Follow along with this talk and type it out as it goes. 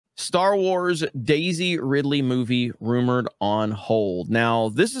Star Wars Daisy Ridley movie rumored on hold. Now,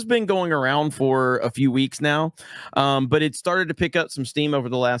 this has been going around for a few weeks now, but it started to pick up some steam over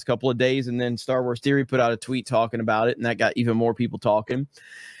the last couple of days, and then Star Wars Theory put out a tweet talking about it, and that got even more people talking.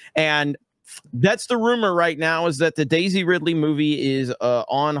 And that's the rumor right now, is that the Daisy Ridley movie is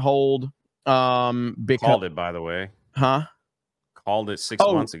on hold. Because, called it, by the way. Huh? Called it 6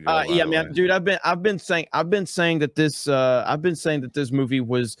 months ago. Yeah, man, dude, I've been saying that this movie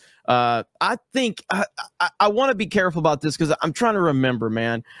was. I think I want to be careful about this because I'm trying to remember,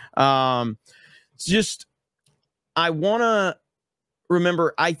 man. It's just I want to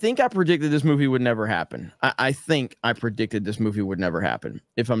remember. I think I predicted this movie would never happen. I think I predicted this movie would never happen,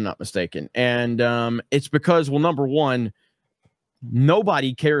 if I'm not mistaken. And it's because, well, number one,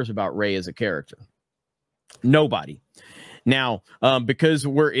 nobody cares about Rey as a character. Nobody. Now, because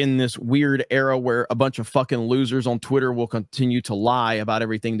we're in this weird era where a bunch of fucking losers on Twitter will continue to lie about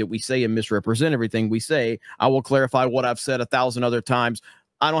everything that we say and misrepresent everything we say, I will clarify what I've said 1,000 other times.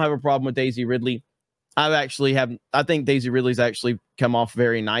 I don't have a problem with Daisy Ridley. I think Daisy Ridley's actually come off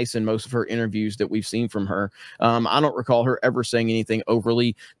very nice in most of her interviews that we've seen from her. I don't recall her ever saying anything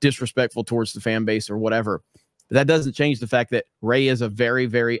overly disrespectful towards the fan base or whatever. That doesn't change the fact that Rey is a very,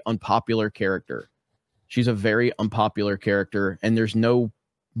 very unpopular character. She's a very unpopular character, and there's no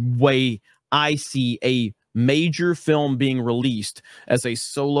way I see a major film being released as a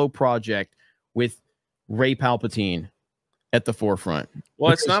solo project with Rey Palpatine at the forefront.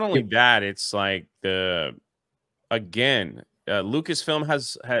 Well, it's not only that; it's like Lucasfilm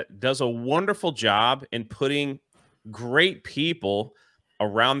does a wonderful job in putting great people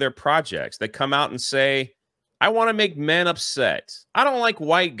around their projects that come out and say, I want to make men upset. I don't like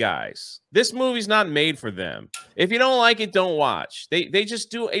white guys. This movie's not made for them. If you don't like it, don't watch. They just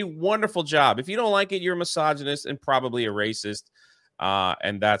do a wonderful job. If you don't like it, you're a misogynist and probably a racist.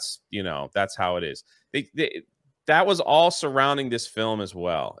 And that's how it is. That was all surrounding this film as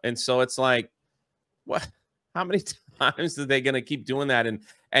well. And so it's like, what? How many times are they going to keep doing that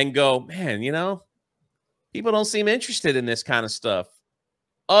and go, man, people don't seem interested in this kind of stuff.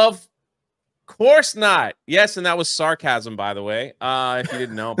 Of course not. Yes, and that was sarcasm, by the way, if you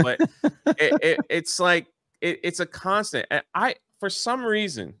didn't know. But it's like it's a constant. And for some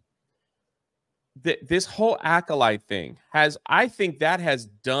reason, this whole acolyte thing I think that has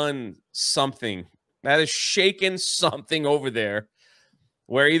done something. That has shaken something over there,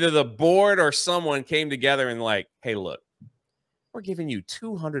 where either the board or someone came together and like, hey, look, we're giving you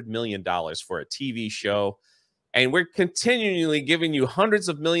 $200 million for a TV show. And we're continually giving you hundreds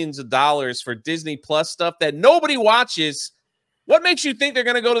of millions of dollars for Disney Plus stuff that nobody watches. What makes you think they're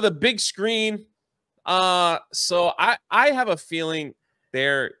going to go to the big screen? So I have a feeling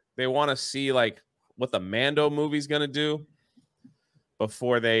they want to see like what the Mando movie's going to do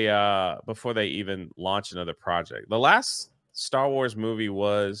before they even launch another project. The last Star Wars movie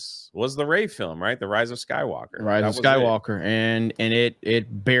was the Rey film, right? The Rise of Skywalker. And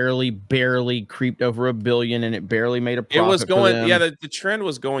it barely creeped over $1 billion, and it barely made a profit. It was going, yeah. The trend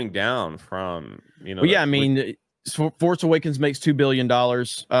was going down from Well, yeah, I mean, Force Awakens makes $2 billion.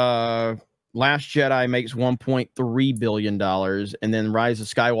 Last Jedi makes $1.3 billion, and then Rise of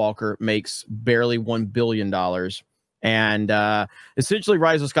Skywalker makes barely $1 billion. And essentially,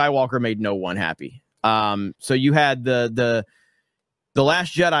 Rise of Skywalker made no one happy. So you had the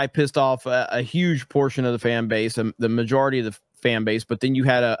Last Jedi pissed off a huge portion of the fan base, the majority of the fan base, but then you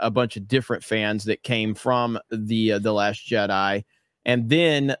had a bunch of different fans that came from the Last Jedi, and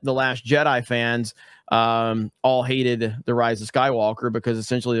then the Last Jedi fans all hated the Rise of Skywalker because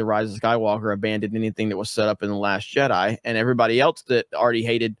essentially the Rise of Skywalker abandoned anything that was set up in the Last Jedi, and everybody else that already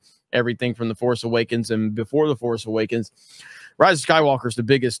hated everything from the Force Awakens and before the Force Awakens, Rise of Skywalker is the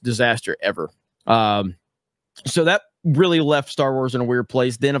biggest disaster ever. So that really left Star Wars in a weird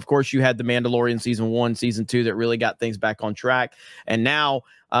place. Then, of course, you had The Mandalorian season 1, season 2 that really got things back on track. And now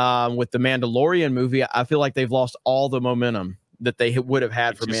with the Mandalorian movie, I feel like they've lost all the momentum that they would have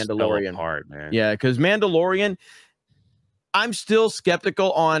had for Mandalorian. Apart, man. Yeah, because Mandalorian, I'm still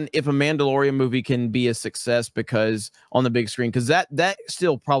skeptical on if a Mandalorian movie can be a success because on the big screen, because that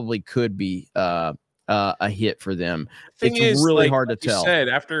still probably could be a hit for them. It's really hard to tell. You said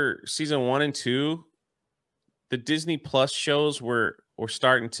after season 1 and 2, the Disney Plus shows were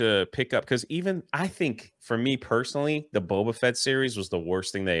starting to pick up, because even I think for me personally, the Boba Fett series was the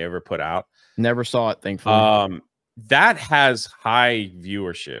worst thing they ever put out. Never saw it, thankfully. That has high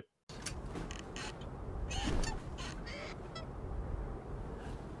viewership.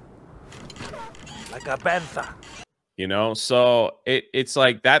 Like a panther. So it's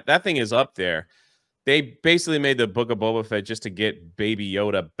like that thing is up there. they basically made the Book of Boba Fett just to get Baby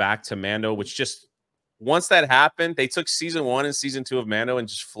Yoda back to Mando, which just once that happened, they took season 1 and season 2 of Mando and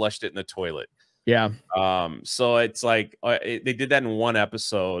just flushed it in the toilet. Yeah. So it's like they did that in one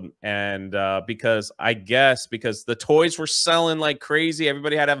episode, and because the toys were selling like crazy,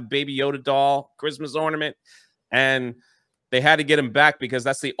 everybody had to have a Baby Yoda doll, Christmas ornament, and they had to get him back because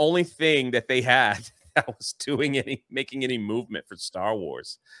that's the only thing that they had that was making any movement for Star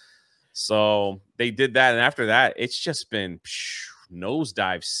Wars. So they did that, and after that, it's just been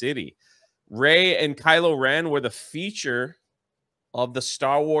nosedive city. Rey and Kylo Ren were the feature of the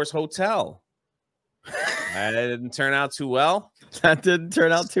Star Wars hotel. That didn't turn out too well. That didn't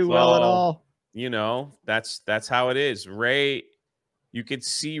turn out too well at all. You know, that's how it is. Rey, you could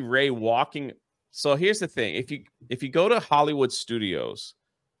see Rey walking. So here's the thing: if you go to Hollywood Studios,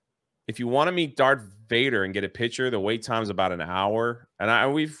 if you want to meet Darth Vader and get a picture, the wait time is about an hour.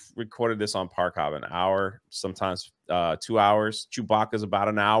 And we've recorded this on Park Hop, an hour, sometimes 2 hours. Chewbacca's about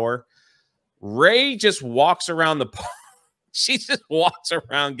an hour. Rey just walks around the park. She just walks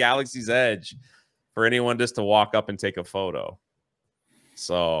around Galaxy's Edge for anyone just to walk up and take a photo.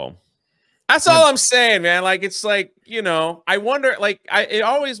 So that's all I'm saying, man. Like, it's like, you know, I wonder, like, it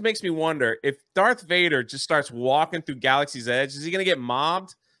always makes me wonder if Darth Vader just starts walking through Galaxy's Edge, is he going to get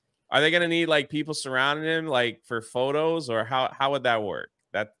mobbed? Are they going to need like people surrounding him, like for photos, or how would that work?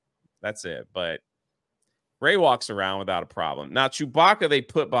 That's it. But Rey walks around without a problem. Now, Chewbacca, they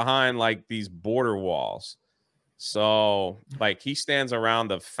put behind like these border walls. So like he stands around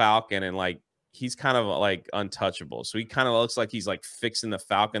the Falcon and like he's kind of like untouchable. So he kind of looks like he's like fixing the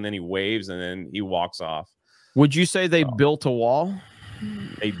Falcon, then he waves and then he walks off. Would you say they built a wall?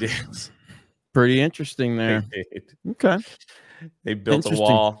 They did. Pretty interesting there. They did. Okay. They built a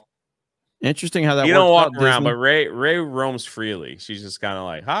wall. Interesting how that you worked don't walk out, around, Disney. but Rey roams freely. She's just kind of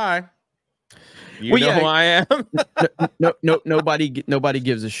like, hi. You know who I am? Nobody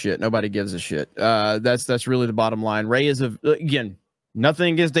gives a shit. Nobody gives a shit. That's really the bottom line. Rey is again,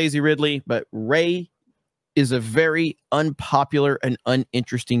 nothing against Daisy Ridley, but Rey is a very unpopular and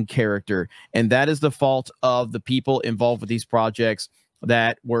uninteresting character, and that is the fault of the people involved with these projects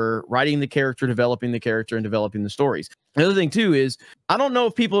that were writing the character, developing the character, and developing the stories. The other thing too is I don't know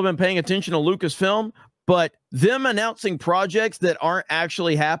if people have been paying attention to Lucasfilm, but them announcing projects that aren't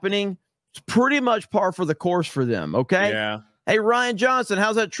actually happening, it's pretty much par for the course for them. Okay. Yeah. Hey, Rian Johnson,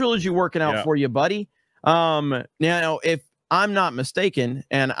 how's that trilogy working out for you, buddy? Now, if I'm not mistaken,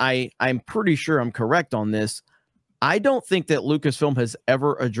 and I'm pretty sure I'm correct on this, I don't think that Lucasfilm has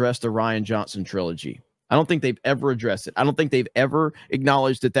ever addressed the Rian Johnson trilogy. I don't think they've ever addressed it. I don't think they've ever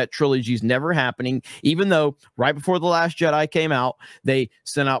acknowledged that trilogy is never happening, even though right before The Last Jedi came out, they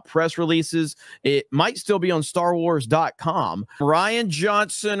sent out press releases. It might still be on StarWars.com. Rian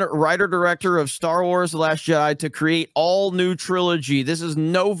Johnson, writer-director of Star Wars The Last Jedi, to create all new trilogy. This is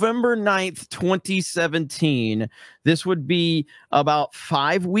November 9th, 2017. This would be about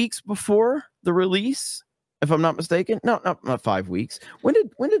 5 weeks before the release, if I'm not mistaken. No, not 5 weeks. When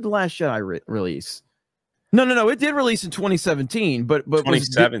did The Last Jedi release? No. It did release in 2017, but it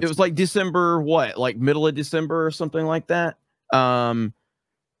was like December, like middle of December or something like that. So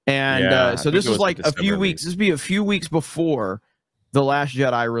this is like a few weeks. This would be a few weeks before The Last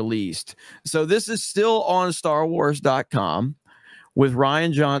Jedi released. So this is still on StarWars.com with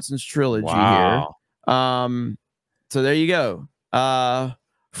Rian Johnson's trilogy here. So there you go.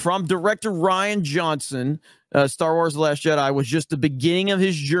 From director Rian Johnson, Star Wars The Last Jedi was just the beginning of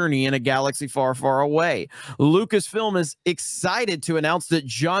his journey in a galaxy far, far away. Lucasfilm is excited to announce that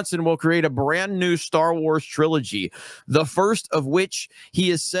Johnson will create a brand new Star Wars trilogy, the first of which he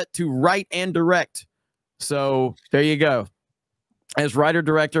is set to write and direct. So there you go. As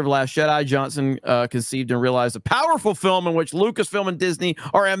writer-director of Last Jedi, Johnson conceived and realized a powerful film in which Lucasfilm and Disney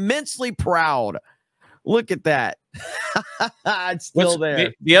are immensely proud. Look at that. It's still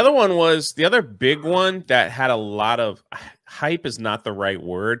there. The other one was the other big one that had a lot of hype is not the right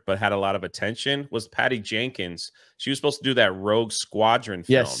word, but had a lot of attention was Patty Jenkins. She was supposed to do that Rogue Squadron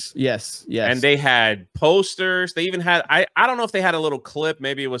film. Yes. And they had posters. They even had, I don't know if they had a little clip.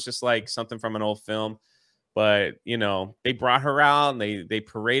 Maybe it was just like something from an old film. But, you know, they brought her out and they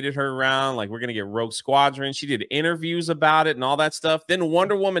paraded her around like we're going to get Rogue Squadron. She did interviews about it and all that stuff. Then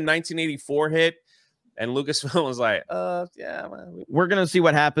Wonder Woman 1984 hit. And Lucasfilm was like, yeah. We're going to see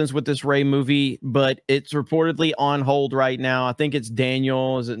what happens with this Rey movie, but it's reportedly on hold right now. I think it's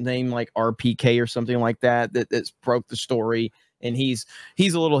Daniel, is it named like RPK or something like that, that's broke the story. And he's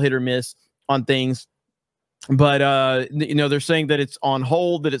a little hit or miss on things. But, you know, they're saying that it's on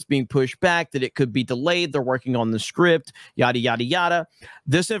hold, that it's being pushed back, that it could be delayed. They're working on the script, yada, yada, yada.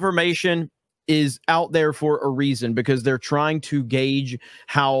 This information is out there for a reason, because they're trying to gauge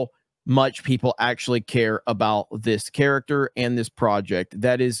how much people actually care about this character and this project.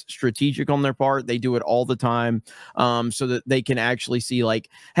 That is strategic on their part. They do it all the time, so that they can actually see, like,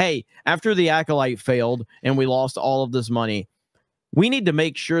 hey, after the Acolyte failed and we lost all of this money, we need to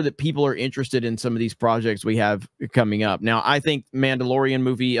make sure that people are interested in some of these projects we have coming up. Now, I think Mandalorian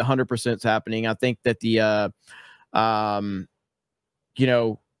movie 100% is happening. I think that the you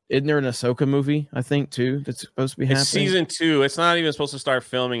know, isn't there an Ahsoka movie, I think, too, that's supposed to be happening? It's season 2. It's not even supposed to start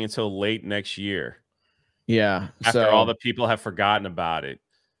filming until late next year. Yeah. After all the people have forgotten about it.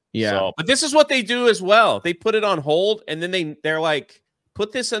 Yeah. So, but this is what they do as well. They put it on hold, and then they're like,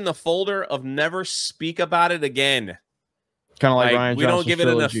 put this in the folder of never speak about it again. Kind of like Ryan we don't Johnson's give it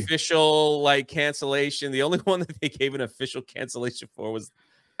trilogy. an official like cancellation. The only one that they gave an official cancellation for was,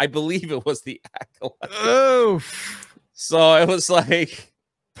 I believe it was the Acolyte. Oh, so it was like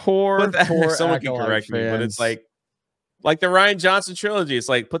poor someone can correct me, but it's like the Ryan Johnson trilogy. It's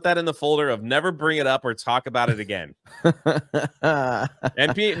like, put that in the folder of never bring it up or talk about it again.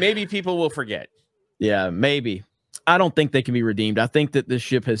 And maybe people will forget. Yeah, maybe. I don't think they can be redeemed. I think that this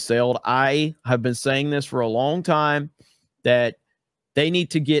ship has sailed. I have been saying this for a long time, that they need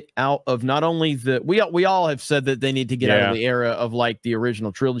to get out of not only the we all have said that they need to get out of the era of like the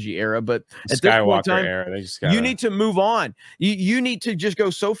original trilogy era, but at this point in time, era, they just gotta... you need to move on. You need to just go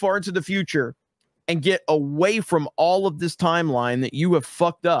so far into the future and get away from all of this timeline that you have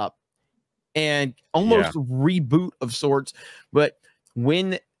fucked up, and almost reboot of sorts. But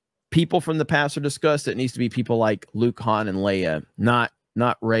when people from the past are discussed, it needs to be people like Luke, Han, and Leia, not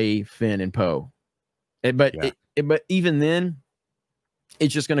Rey, Finn, and Poe. But even then,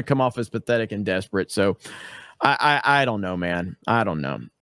 it's just going to come off as pathetic and desperate. So I don't know, man. I don't know.